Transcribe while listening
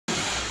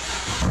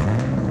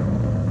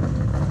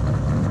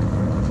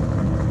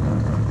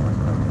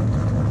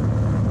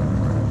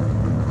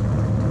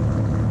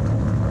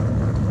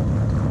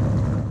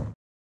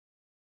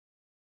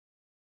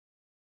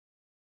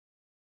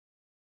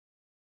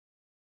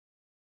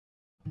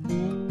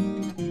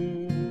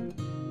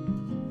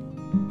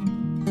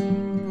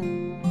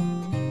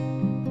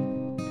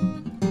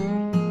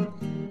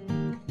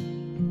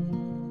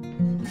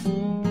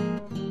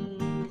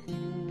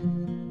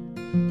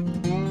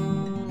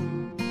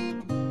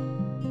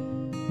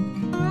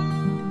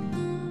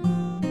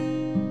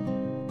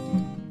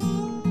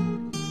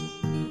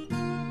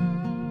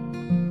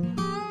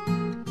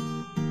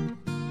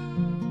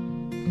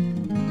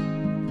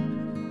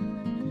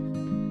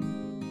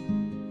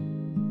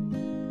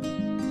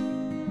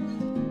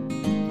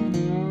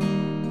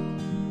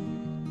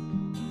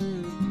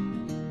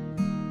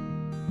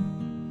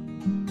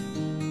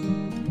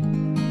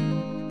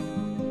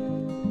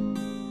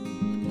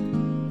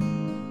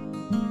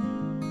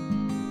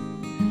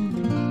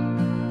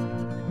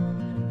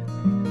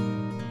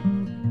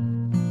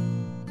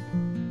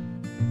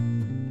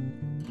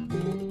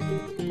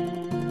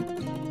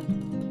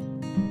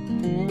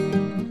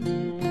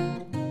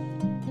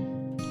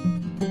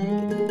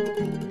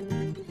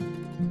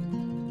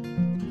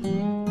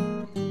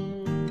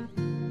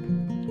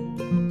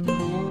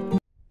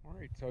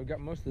So I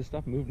got most of the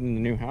stuff moved in the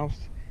new house,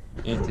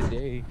 and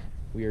today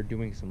we are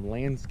doing some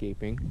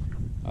landscaping.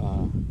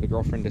 The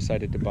girlfriend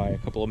decided to buy a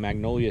couple of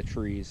magnolia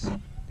trees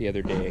the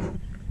other day,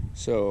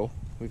 so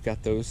we've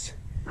got those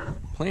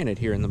planted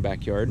here in the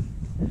backyard.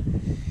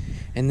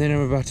 And then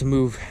I'm about to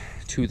move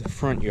to the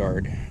front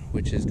yard,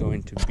 which is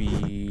going to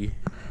be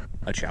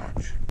a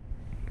challenge.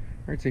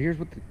 Alright, so here's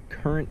what the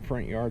current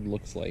front yard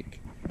looks like.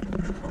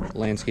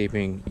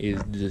 Landscaping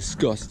is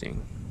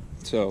disgusting.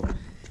 So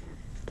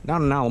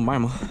down in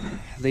Alabama,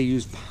 they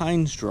use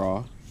pine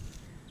straw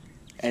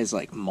as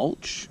like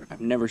mulch.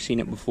 I've never seen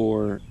it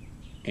before,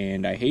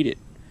 and I hate it.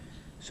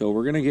 So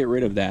we're gonna get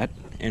rid of that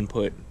and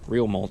put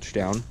real mulch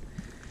down,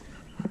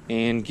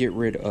 and get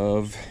rid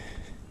of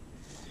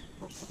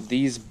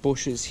these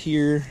bushes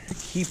here.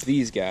 Keep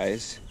these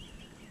guys,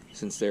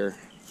 since they're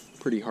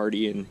pretty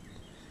hardy and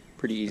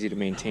pretty easy to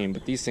maintain,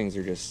 but these things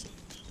are just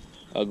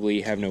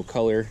ugly, have no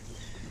color.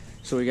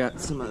 So we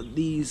got some of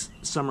these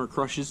summer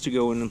crushes to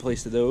go in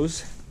place of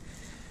those.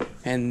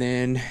 And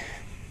then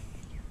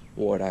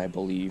what I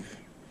believe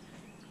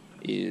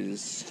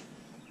is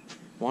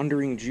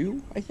Wandering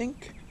Jew, I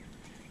think.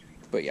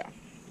 But yeah,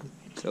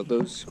 so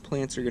those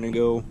plants are gonna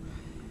go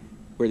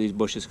where these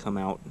bushes come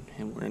out,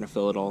 and we're gonna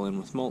fill it all in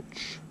with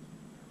mulch.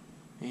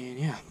 And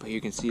yeah, but you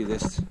can see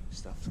this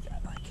stuff's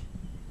got like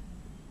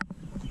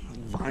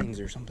vines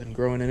or something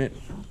growing in it.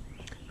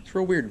 It's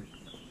real weird.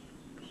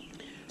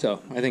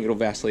 So I think it'll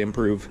vastly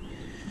improve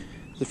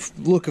the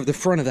look of the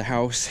front of the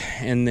house,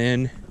 and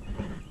then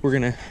we're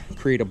gonna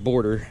create a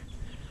border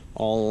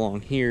all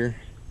along here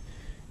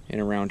and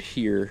around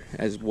here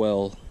as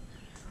well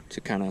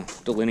to kind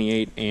of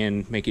delineate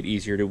and make it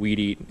easier to weed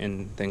eat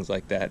and things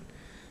like that.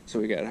 So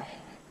we got a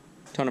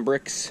ton of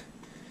bricks,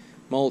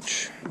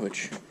 mulch,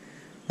 which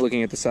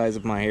looking at the size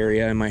of my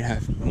area I might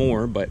have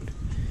more, but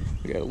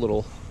we got a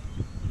little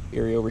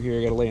area over here.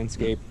 I got a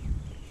landscape.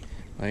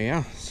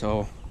 Yeah,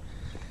 so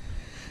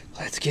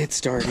let's get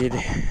started.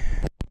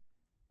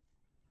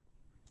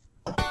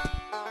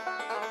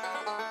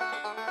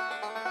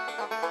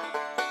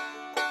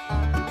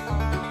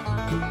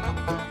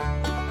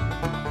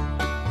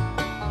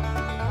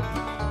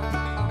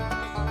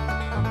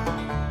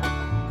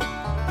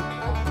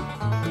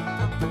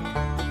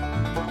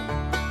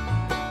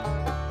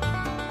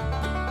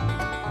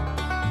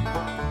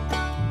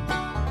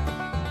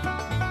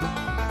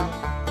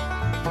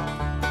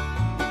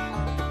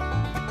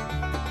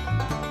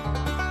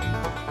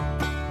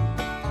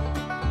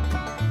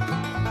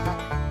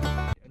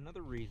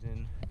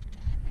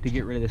 To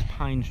get rid of this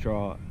pine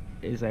straw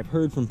is I've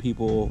heard from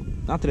people,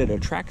 not that it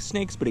attracts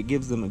snakes, but it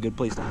gives them a good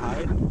place to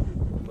hide.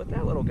 But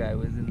that little guy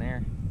was in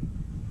there.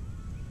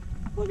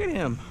 Look at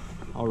him.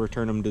 I'll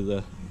return him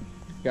to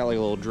got like a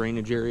little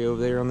drainage area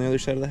over there on the other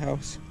side of the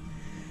house.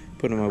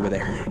 Put him over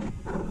there.